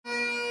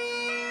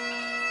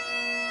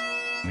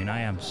I mean,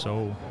 I am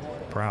so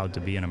proud to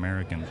be an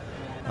American.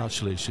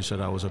 Actually, she said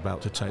I was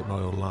about to take my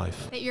own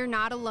life. That you're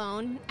not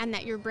alone, and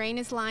that your brain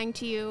is lying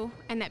to you,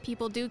 and that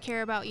people do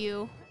care about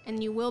you,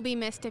 and you will be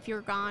missed if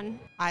you're gone.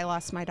 I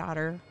lost my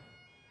daughter.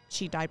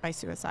 She died by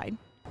suicide.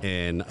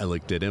 And I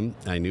looked at him,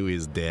 I knew he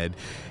was dead,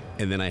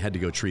 and then I had to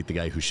go treat the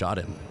guy who shot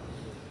him.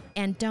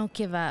 And don't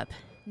give up.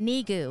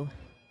 NEGU,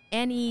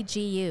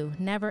 N-E-G-U,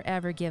 never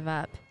ever give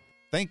up.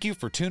 Thank you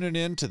for tuning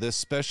in to this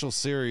special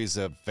series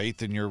of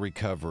Faith in Your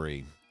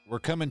Recovery. We're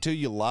coming to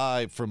you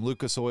live from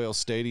Lucas Oil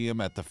Stadium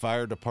at the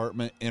Fire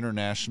Department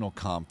International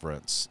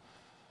Conference.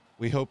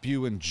 We hope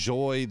you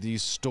enjoy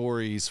these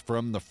stories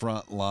from the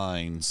front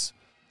lines.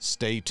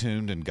 Stay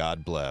tuned and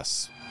God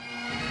bless.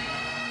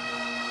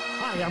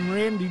 Hi, I'm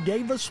Randy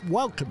Davis.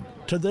 Welcome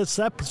to this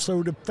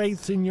episode of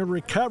Faith in Your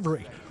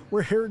Recovery.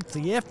 We're here at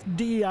the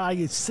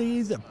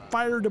FDIC, the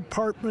Fire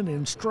Department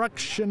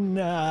Instruction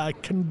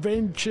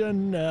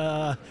Convention.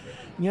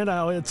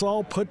 It's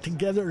all put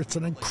together. It's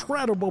an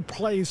incredible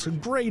place, a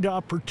great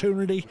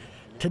opportunity.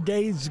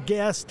 Today's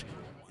guest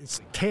is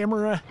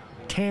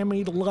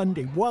Tammy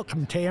Lundy.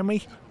 Welcome,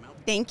 Tammy.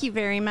 Thank you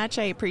very much.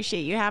 I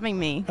appreciate you having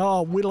me.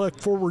 Oh, we look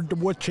forward to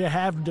what you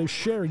have to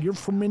share. You're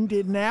from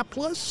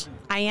Indianapolis?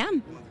 I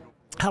am.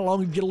 How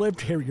long have you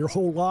lived here? Your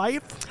whole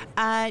life?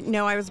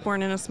 No, I was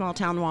born in a small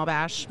town,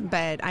 Wabash,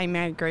 but I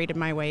migrated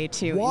my way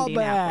to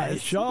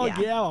Wabash. Indianapolis. Oh,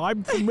 yeah,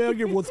 I'm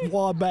familiar with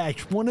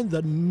Wabash. One of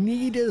the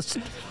neatest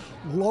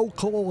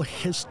local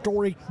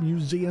historic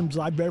museums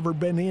I've ever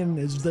been in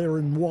is there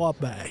in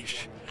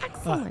Wabash.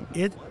 Excellent.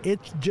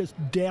 It's just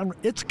down,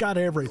 it's got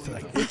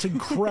everything. It's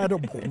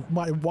incredible.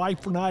 My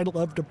wife and I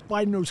love to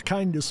find those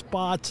kind of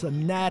spots,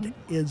 and that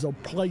is a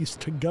place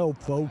to go,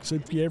 folks,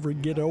 if you ever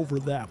get over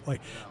that way.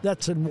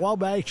 That's in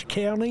Wabash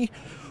County,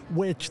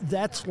 which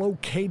that's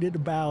located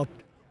about,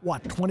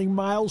 20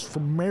 miles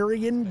from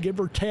Marion, give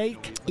or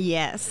take?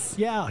 Yes.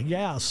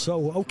 Yeah.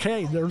 So,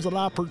 okay, there's an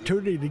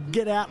opportunity to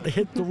get out and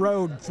hit the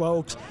road,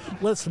 folks.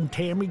 Listen,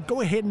 Tammy, go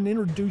ahead and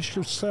introduce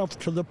yourself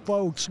to the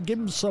folks. Give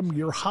them some of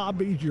your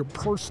hobbies, your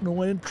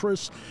personal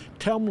interests.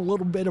 Tell them a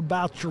little bit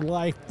about your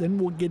life. Then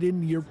we'll get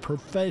into your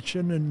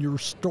profession and your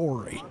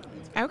story.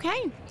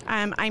 Okay.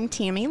 I'm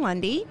Tammy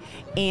Lundy,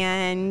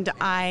 and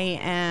I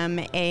am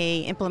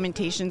a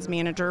implementations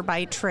manager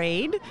by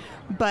trade.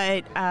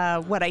 But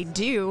what I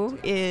do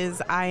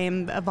is I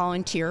am a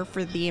volunteer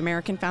for the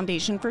American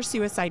Foundation for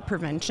Suicide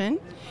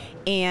Prevention,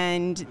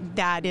 and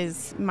that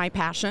is my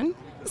passion.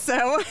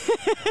 So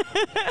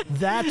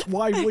that's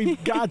why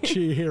we've got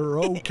you here,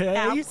 okay?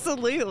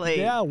 Absolutely.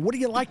 Yeah, what do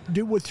you like to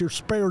do with your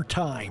spare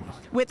time?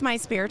 With my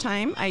spare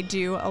time, I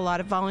do a lot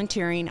of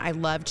volunteering. I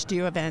love to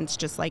do events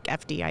just like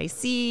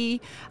FDIC.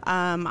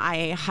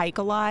 I hike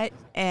a lot,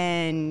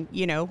 and,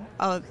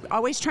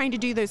 always trying to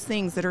do those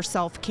things that are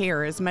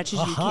self-care as much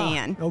as you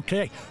can.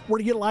 Okay. Where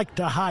do you like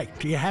to hike?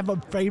 Do you have a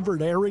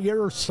favorite area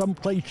or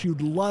someplace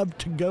you'd love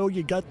to go?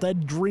 You got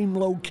that dream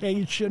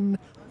location?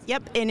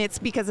 Yep, and it's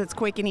because it's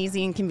quick and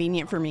easy and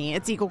convenient for me.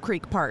 It's Eagle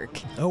Creek Park.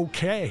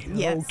 Okay.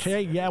 Yes.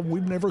 Okay, yeah,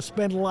 we've never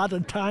spent a lot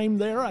of time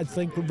there. I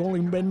think we've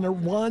only been there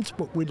once,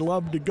 but we'd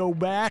love to go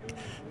back.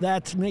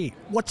 That's neat.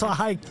 What's a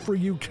hike for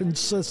you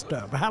consist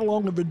of? How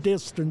long of a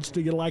distance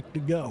do you like to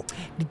go?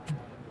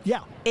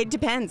 Yeah. It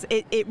depends.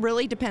 It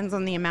really depends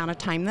on the amount of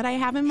time that I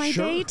have in my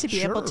day to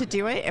be able to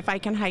do it. If I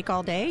can hike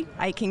all day,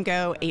 I can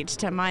go 8 to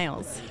 10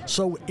 miles.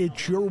 So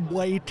it's your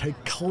way to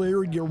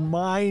clear your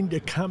mind, to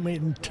come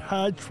in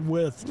touch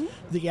with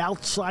the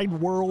outside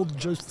world,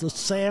 just the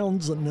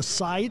sounds and the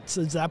sights.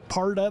 Is that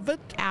part of it?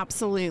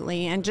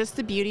 Absolutely. And just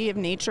the beauty of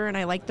nature. And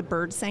I like the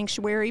bird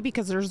sanctuary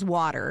because there's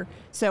water.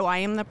 So I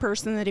am the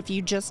person that if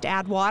you just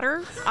add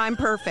water, I'm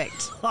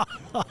perfect.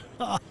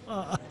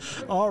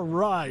 All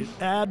right.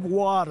 Add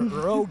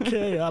water.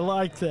 Okay, I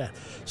like that.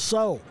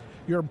 So,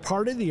 you're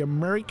part of the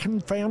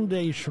American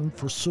Foundation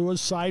for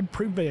Suicide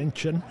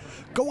Prevention.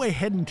 Go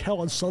ahead and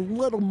tell us a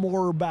little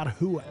more about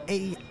who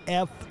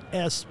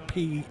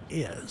AFSP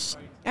is.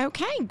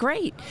 Okay,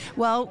 great.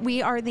 Well,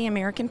 we are the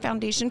American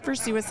Foundation for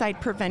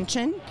Suicide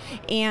Prevention,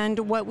 and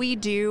what we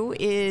do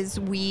is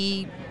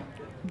we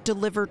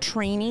deliver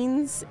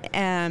trainings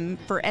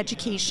for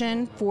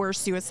education for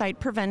suicide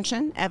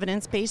prevention,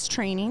 evidence-based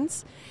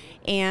trainings,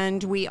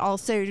 and we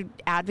also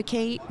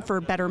advocate for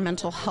better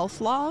mental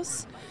health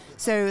laws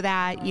so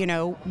that,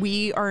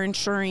 we are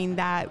ensuring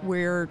that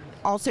we're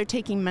also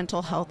taking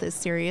mental health as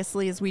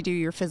seriously as we do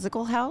your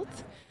physical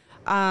health.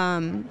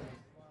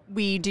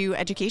 We do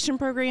education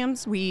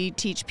programs. We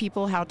teach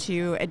people how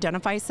to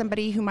identify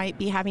somebody who might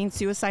be having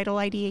suicidal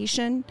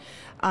ideation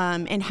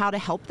and how to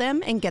help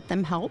them and get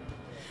them help.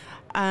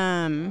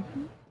 And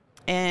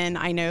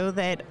I know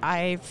that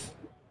I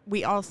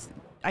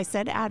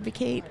said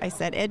advocate, I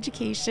said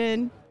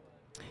education,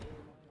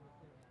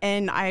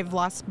 and I've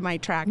lost my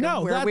track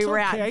of where we were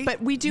at.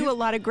 But we do a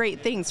lot of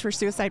great things for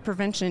suicide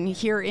prevention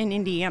here in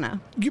Indiana.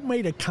 You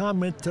made a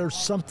comment there,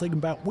 something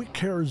about we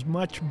care as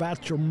much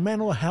about your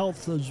mental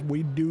health as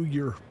we do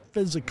your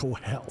physical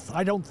health.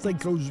 I don't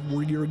think those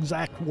were your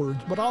exact words,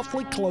 but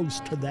awfully close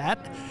to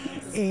that.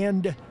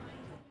 And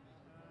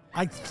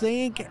I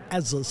think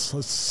as a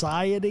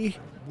society,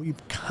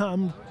 we've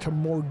come to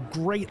more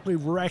greatly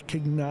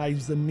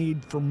recognize the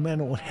need for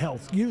mental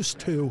health. Used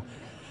to,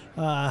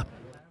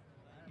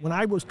 when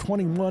I was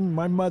 21,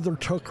 my mother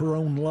took her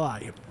own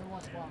life.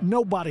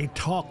 Nobody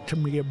talked to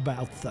me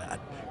about that.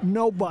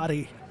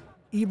 Nobody,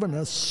 even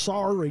a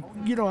sorry,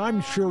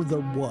 I'm sure there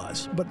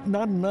was, but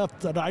not enough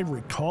that I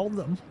recall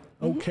them,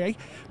 okay?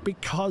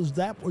 Because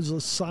that was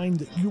a sign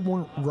that you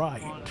weren't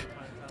right.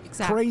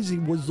 Exactly. Crazy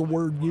was the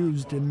word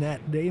used in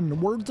that day, and the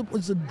word that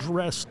was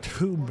addressed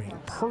to me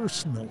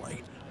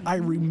personally. I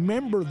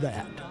remember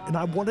that, and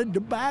I wanted to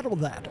battle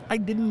that. I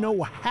didn't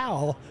know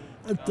how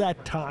at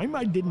that time.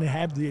 I didn't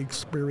have the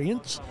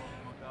experience.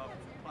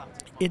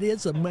 It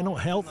is a mental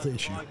health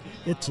issue.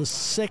 It's a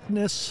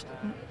sickness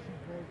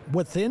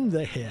within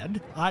the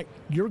head.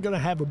 You're going to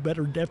have a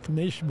better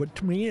definition, but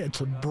to me,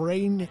 it's a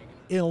brain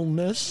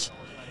illness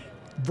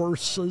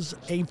versus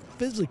a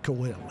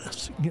physical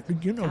illness.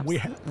 We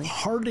have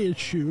heart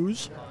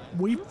issues.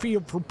 We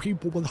feel for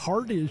people with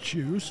heart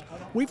issues.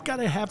 We've got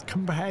to have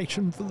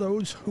compassion for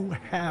those who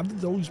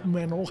have those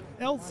mental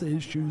health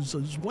issues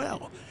as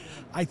well.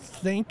 I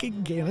think,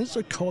 again, as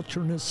a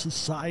culture and a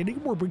society,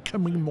 we're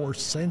becoming more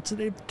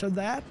sensitive to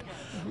that.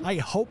 I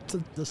hope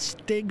that the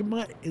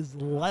stigma is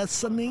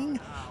lessening.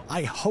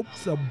 I hope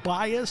the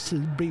bias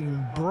is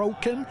being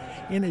broken.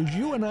 And as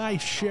you and I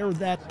share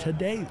that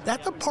today,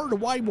 that's a part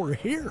of why we're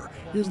here,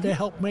 is to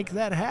help make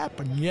that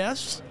happen,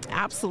 yes?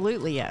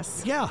 Absolutely,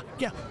 yes. Yeah.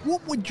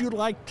 What would you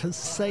like to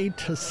say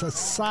to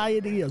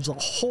society as a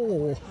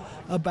whole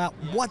about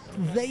what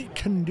they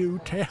can do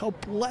to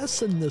help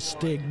lessen the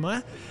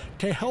stigma,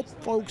 to help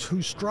folks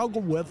who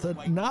struggle with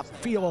it not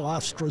feel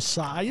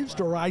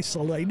ostracized or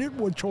isolated,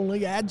 which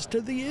only adds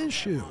to the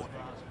issue?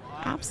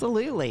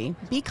 Absolutely.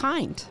 Be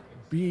kind.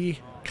 Be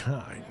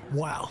kind.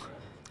 Wow.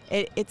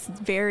 It's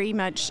very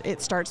much,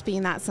 it starts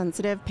being that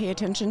sensitive. Pay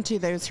attention to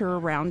those who are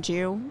around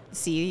you.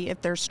 See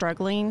if they're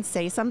struggling.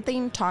 Say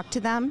something. Talk to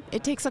them.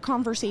 It takes a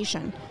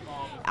conversation.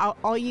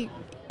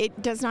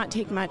 It does not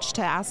take much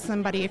to ask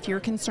somebody if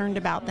you're concerned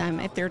about them,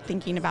 if they're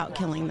thinking about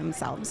killing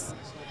themselves.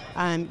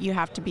 You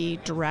have to be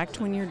direct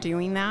when you're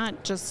doing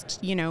that.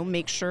 Just,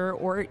 make sure,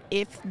 or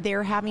if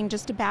they're having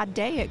just a bad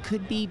day, it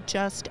could be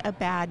just a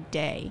bad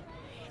day.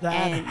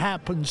 That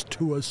happens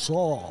to us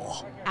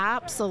all.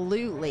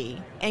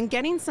 Absolutely. And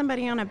getting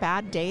somebody on a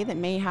bad day that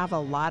may have a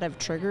lot of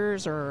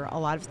triggers or a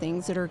lot of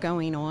things that are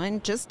going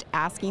on, just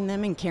asking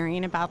them and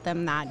caring about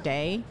them that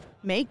day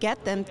may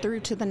get them through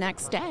to the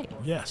next day.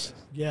 Yes.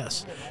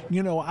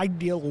 I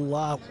deal a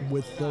lot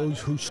with those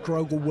who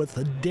struggle with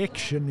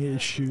addiction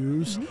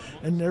issues,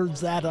 and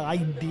there's that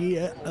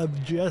idea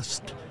of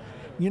just,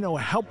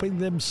 helping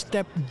them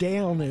step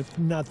down, if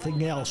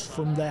nothing else,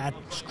 from that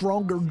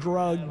stronger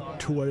drug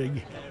to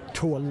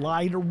a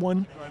lighter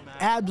one.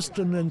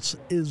 Abstinence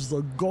is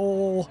the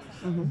goal,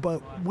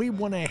 but we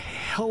want to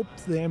help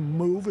them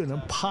move in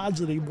a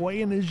positive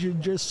way, and as you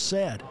just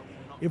said,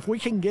 if we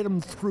can get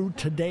them through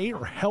today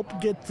or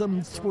help get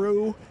them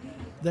through,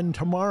 then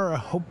tomorrow,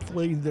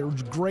 hopefully,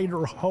 there's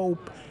greater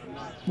hope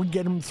we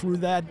get them through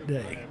that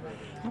day.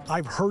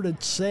 I've heard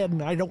it said,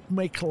 and I don't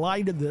make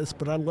light of this,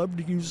 but I love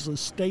to use the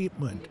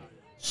statement.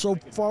 So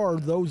far,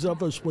 those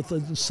of us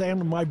within the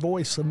sound of my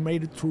voice have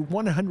made it through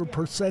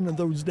 100% of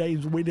those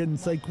days we didn't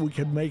think we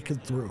could make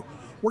it through.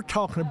 We're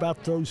talking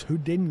about those who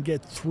didn't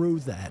get through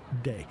that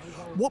day.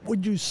 What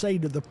would you say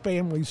to the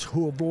families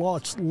who have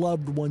lost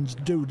loved ones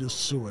due to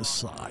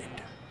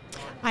suicide?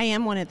 I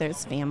am one of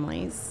those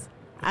families.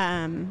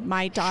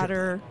 My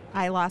daughter,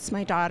 I lost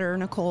my daughter,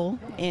 Nicole,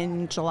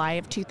 in July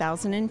of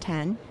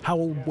 2010. How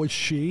old was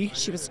she?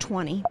 She was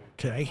 20.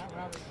 Okay.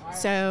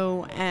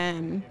 So,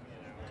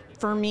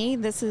 for me,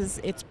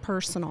 it's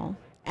personal.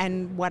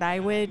 And what I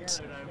would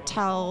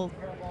tell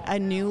a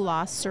new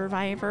loss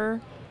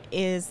survivor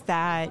is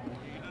that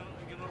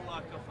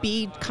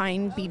be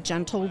kind, be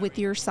gentle with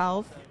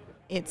yourself.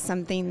 It's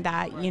something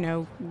that,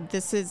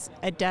 this is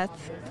a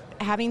death.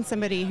 Having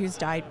somebody who's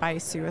died by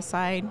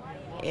suicide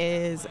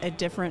is a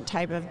different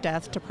type of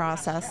death to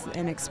process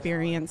and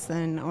experience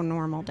than a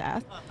normal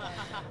death.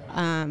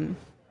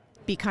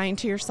 Be kind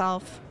to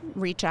yourself.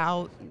 Reach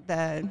out.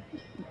 The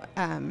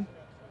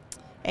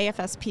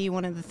AFSP,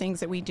 one of the things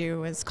that we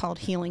do is called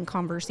Healing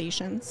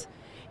Conversations.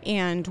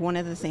 And one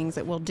of the things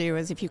that we'll do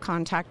is if you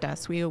contact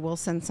us, we will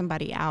send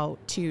somebody out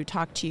to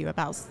talk to you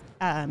about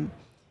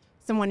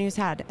someone who's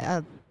had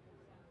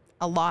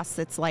a loss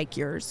that's like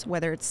yours,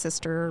 whether it's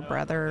sister,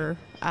 brother,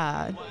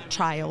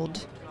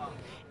 child,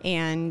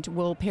 and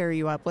we'll pair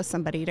you up with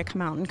somebody to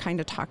come out and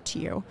kind of talk to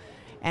you.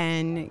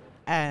 And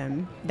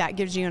that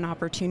gives you an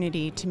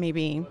opportunity to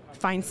maybe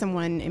find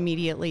someone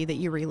immediately that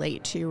you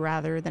relate to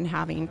rather than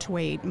having to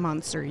wait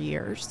months or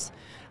years.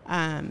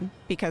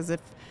 Because if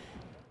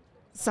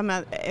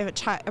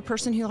a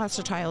person who lost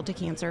a child to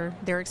cancer,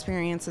 their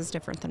experience is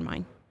different than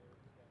mine.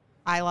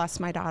 I lost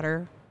my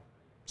daughter.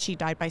 She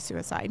died by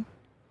suicide.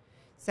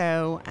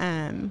 So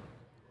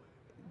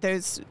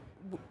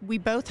we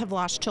both have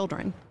lost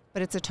children,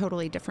 but it's a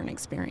totally different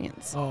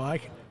experience. Oh,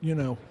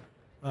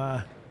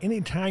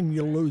 Anytime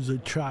you lose a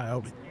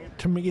child,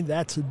 to me,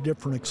 that's a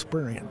different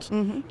experience.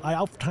 I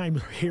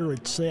oftentimes hear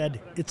it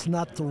said, it's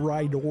not the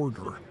right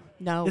order.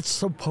 No. It's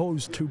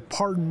supposed to,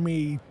 pardon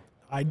me,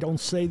 I don't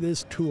say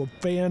this to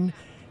offend,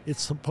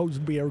 it's supposed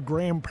to be our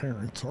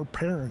grandparents, our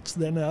parents,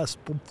 then us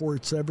before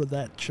it's ever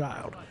that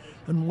child.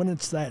 And when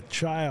it's that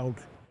child,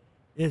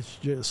 it's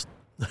just,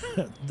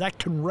 that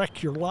can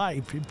wreck your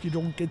life if you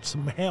don't get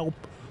some help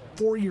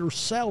for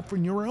yourself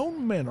and your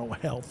own mental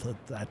health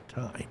at that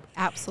time.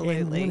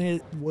 Absolutely. And when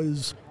it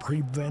was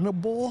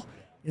preventable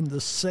in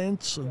the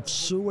sense of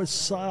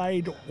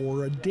suicide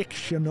or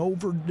addiction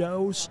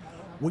overdose,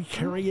 we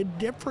carry a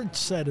different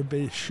set of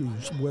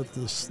issues with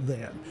us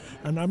then.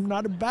 And I'm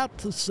not about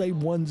to say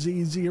one's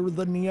easier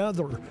than the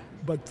other,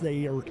 but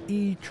they are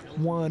each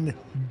one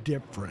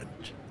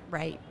different.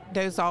 Right.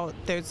 Those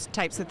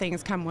types of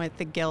things come with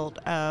the guilt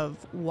of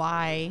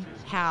why,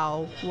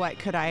 how, what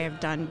could I have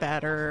done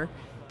better?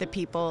 The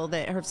people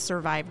that have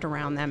survived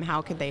around them,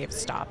 how could they have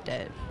stopped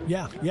it?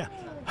 Yeah.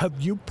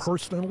 Have you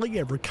personally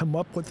ever come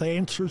up with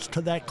answers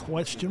to that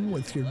question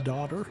with your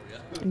daughter?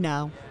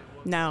 No.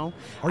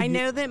 I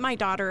know that my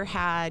daughter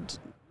had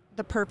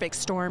the perfect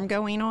storm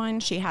going on.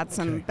 She had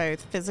some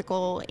both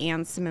physical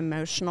and some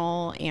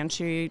emotional, and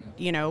she,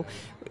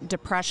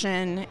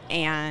 depression,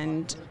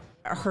 and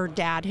her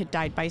dad had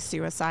died by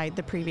suicide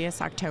the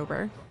previous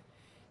October.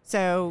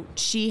 So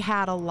she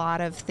had a lot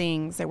of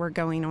things that were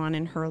going on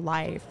in her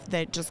life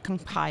that just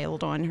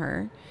compiled on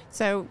her.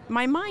 So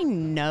my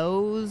mind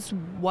knows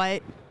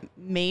what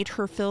made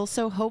her feel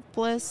so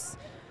hopeless,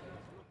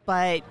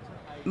 but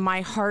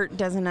my heart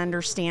doesn't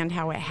understand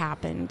how it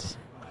happened.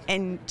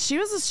 And she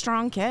was a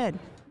strong kid.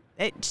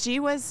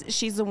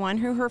 She's the one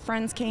who her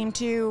friends came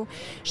to.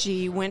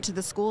 She went to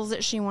the schools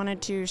that she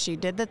wanted to. She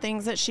did the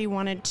things that she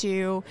wanted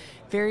to.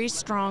 Very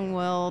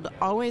strong-willed,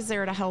 always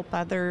there to help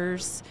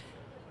others.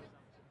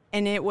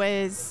 And it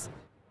was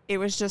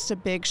just a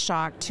big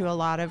shock to a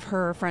lot of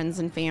her friends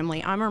and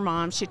family. I'm her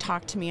mom. She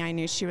talked to me. I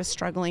knew she was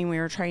struggling. We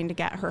were trying to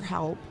get her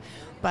help.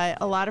 But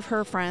a lot of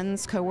her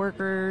friends,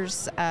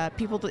 coworkers,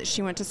 people that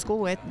she went to school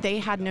with, they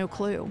had no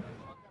clue.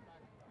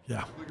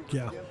 Yeah.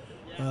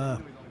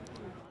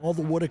 All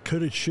the woulda,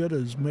 coulda,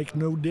 shouldas make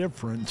no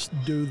difference,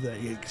 do they?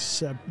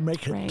 Except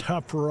make it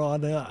tougher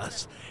on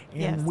us.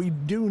 And we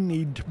do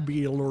need to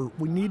be alert.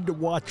 We need to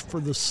watch for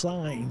the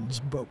signs,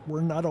 but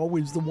we're not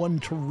always the one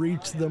to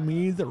reach them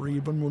either,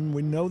 even when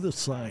we know the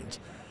signs.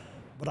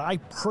 But I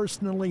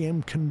personally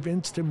am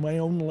convinced in my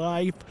own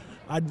life,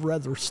 I'd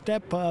rather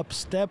step up,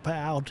 step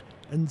out,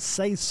 and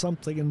say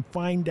something and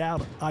find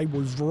out I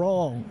was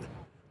wrong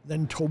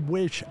than to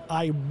wish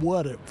I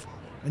would have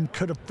and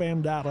could have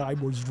found out I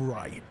was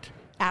right.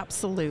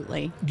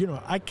 Absolutely.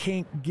 I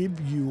can't give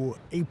you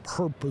a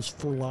purpose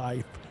for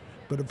life,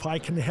 but if I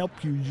can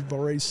help you, you've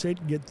already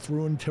said, get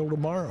through until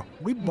tomorrow.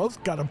 We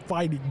both got a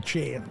fighting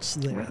chance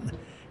then.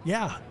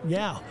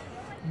 Yeah.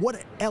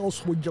 What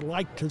else would you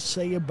like to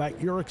say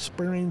about your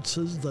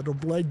experiences that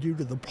have led you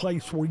to the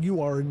place where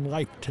you are in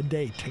life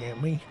today,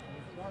 Tammy?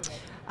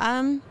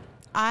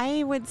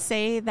 I would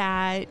say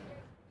that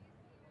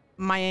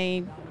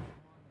my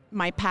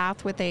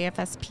path with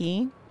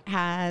AFSP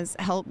has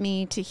helped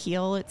me to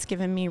heal. It's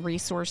given me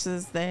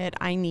resources that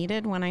I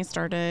needed when I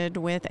started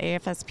with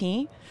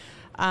AFSP.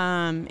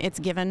 It's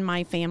given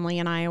my family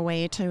and I a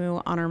way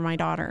to honor my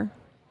daughter.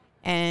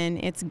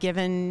 And it's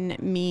given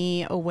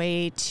me a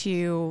way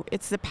to,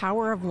 it's the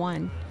power of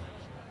one.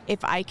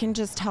 If I can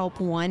just help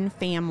one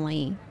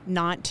family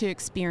not to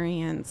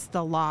experience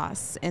the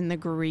loss and the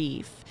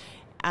grief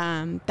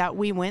that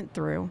we went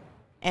through,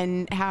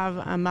 and have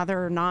a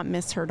mother not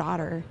miss her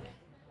daughter,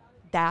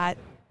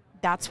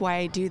 that's why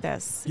I do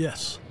this.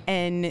 Yes.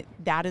 And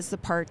that is the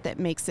part that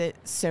makes it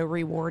so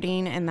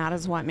rewarding, and that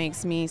is what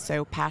makes me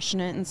so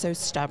passionate and so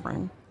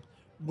stubborn.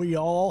 We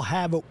all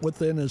have it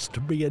within us to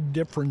be a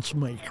difference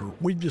maker.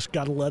 We just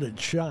got to let it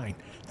shine.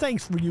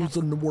 Thanks for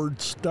using the word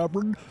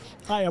stubborn.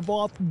 I have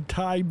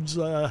oftentimes,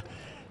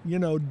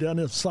 done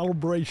a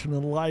celebration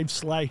of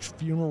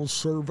life/funeral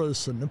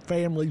service, and the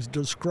families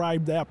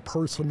describe that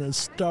person as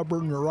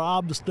stubborn or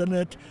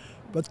obstinate.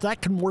 But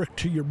that can work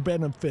to your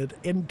benefit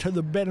and to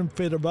the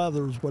benefit of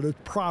others when it's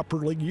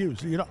properly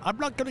used. I'm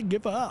not going to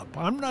give up.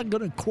 I'm not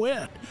going to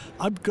quit.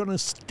 I'm going to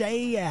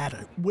stay at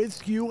it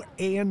with you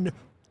and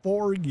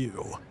for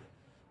you.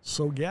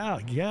 So, yeah.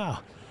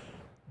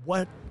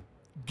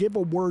 Give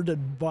a word of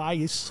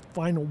advice,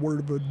 final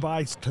word of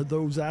advice to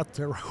those out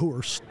there who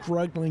are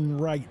struggling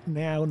right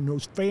now, and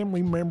those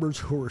family members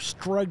who are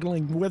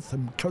struggling with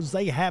them because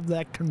they have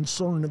that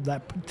concern of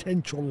that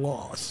potential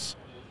loss.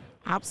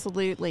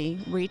 Absolutely.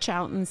 Reach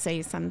out and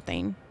say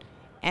something.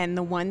 And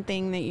the one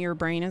thing that your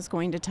brain is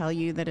going to tell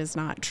you that is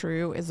not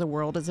true is the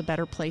world is a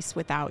better place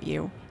without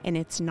you. And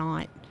it's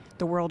not.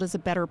 The world is a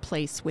better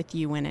place with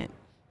you in it.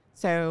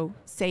 So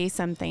say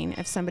something.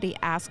 If somebody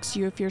asks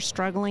you if you're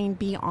struggling,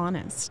 be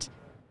honest.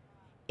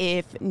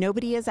 If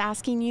nobody is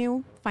asking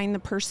you, find the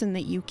person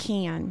that you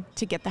can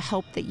to get the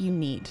help that you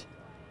need.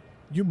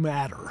 You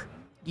matter.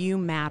 You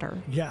matter.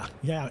 Yeah,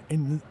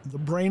 and the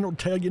brain will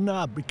tell you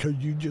not because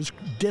you just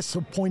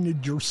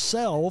disappointed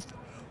yourself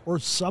or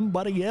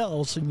somebody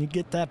else, and you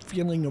get that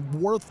feeling of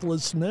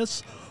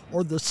worthlessness,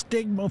 or the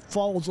stigma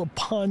falls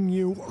upon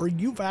you, or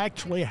you've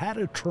actually had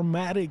a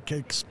traumatic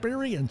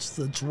experience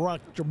that's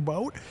rocked your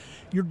boat.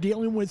 You're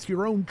dealing with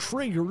your own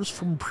triggers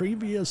from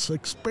previous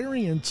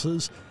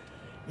experiences.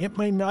 It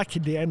may knock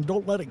you down.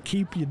 Don't let it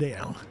keep you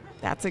down.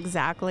 That's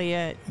exactly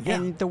it. Yeah.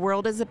 And the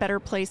world is a better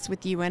place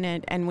with you in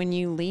it. And when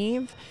you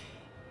leave,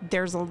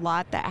 there's a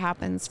lot that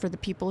happens for the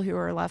people who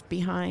are left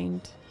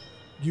behind.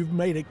 You've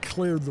made it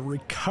clear the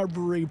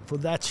recovery for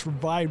that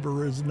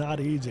survivor is not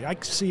easy. I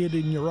can see it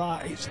in your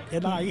eyes.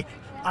 And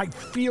I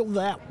feel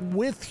that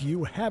with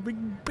you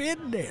having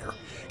been there.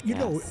 You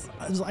know,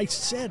 as I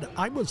said,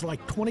 I was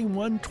like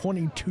 21,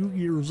 22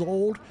 years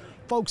old.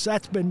 Folks,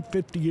 that's been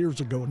 50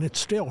 years ago, and it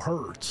still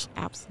hurts.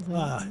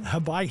 Absolutely.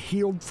 Have I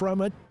healed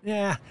from it?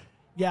 Yeah,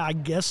 I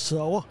guess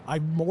so.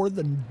 I've more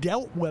than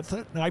dealt with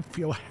it, and I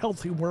feel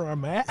healthy where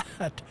I'm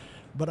at.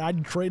 But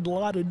I'd trade a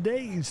lot of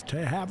days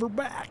to have her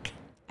back.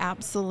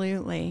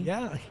 Absolutely.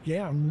 Yeah,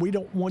 and we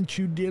don't want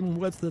you dealing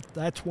with it.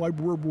 That's why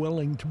we're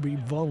willing to be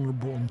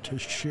vulnerable and to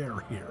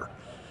share here.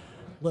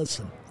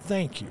 Listen,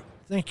 thank you.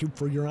 Thank you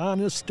for your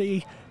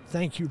honesty.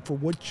 Thank you for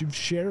what you've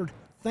shared.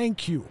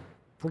 Thank you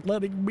for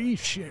letting me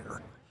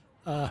share.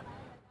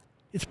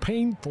 It's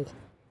painful.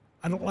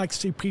 I don't like to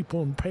see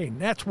people in pain.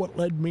 That's what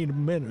led me to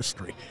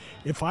ministry.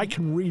 If I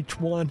can reach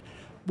one,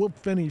 we'll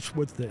finish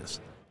with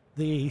this.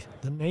 The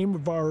name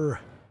of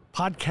our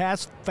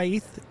podcast,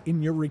 Faith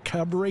in Your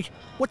Recovery.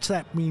 What's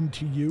that mean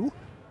to you?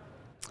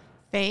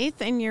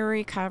 Faith in your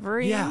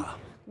recovery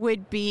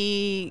would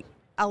be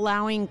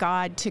allowing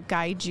God to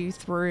guide you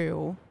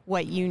through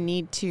what you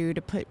need to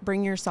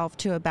bring yourself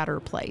to a better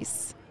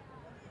place.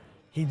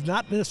 He's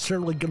not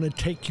necessarily going to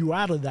take you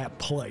out of that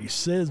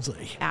place, is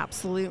he?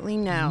 Absolutely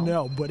no.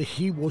 No, but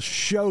he will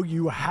show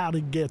you how to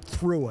get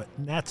through it,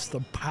 and that's the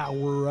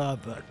power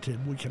of it,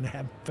 and we can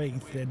have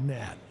faith in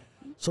that.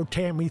 So,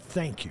 Tammy,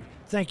 thank you.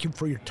 Thank you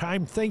for your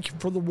time. Thank you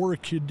for the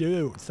work you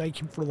do.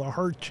 Thank you for the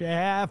heart you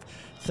have.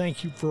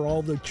 Thank you for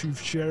all that you've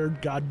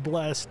shared. God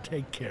bless.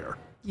 Take care.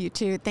 You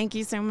too. Thank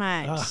you so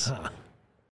much.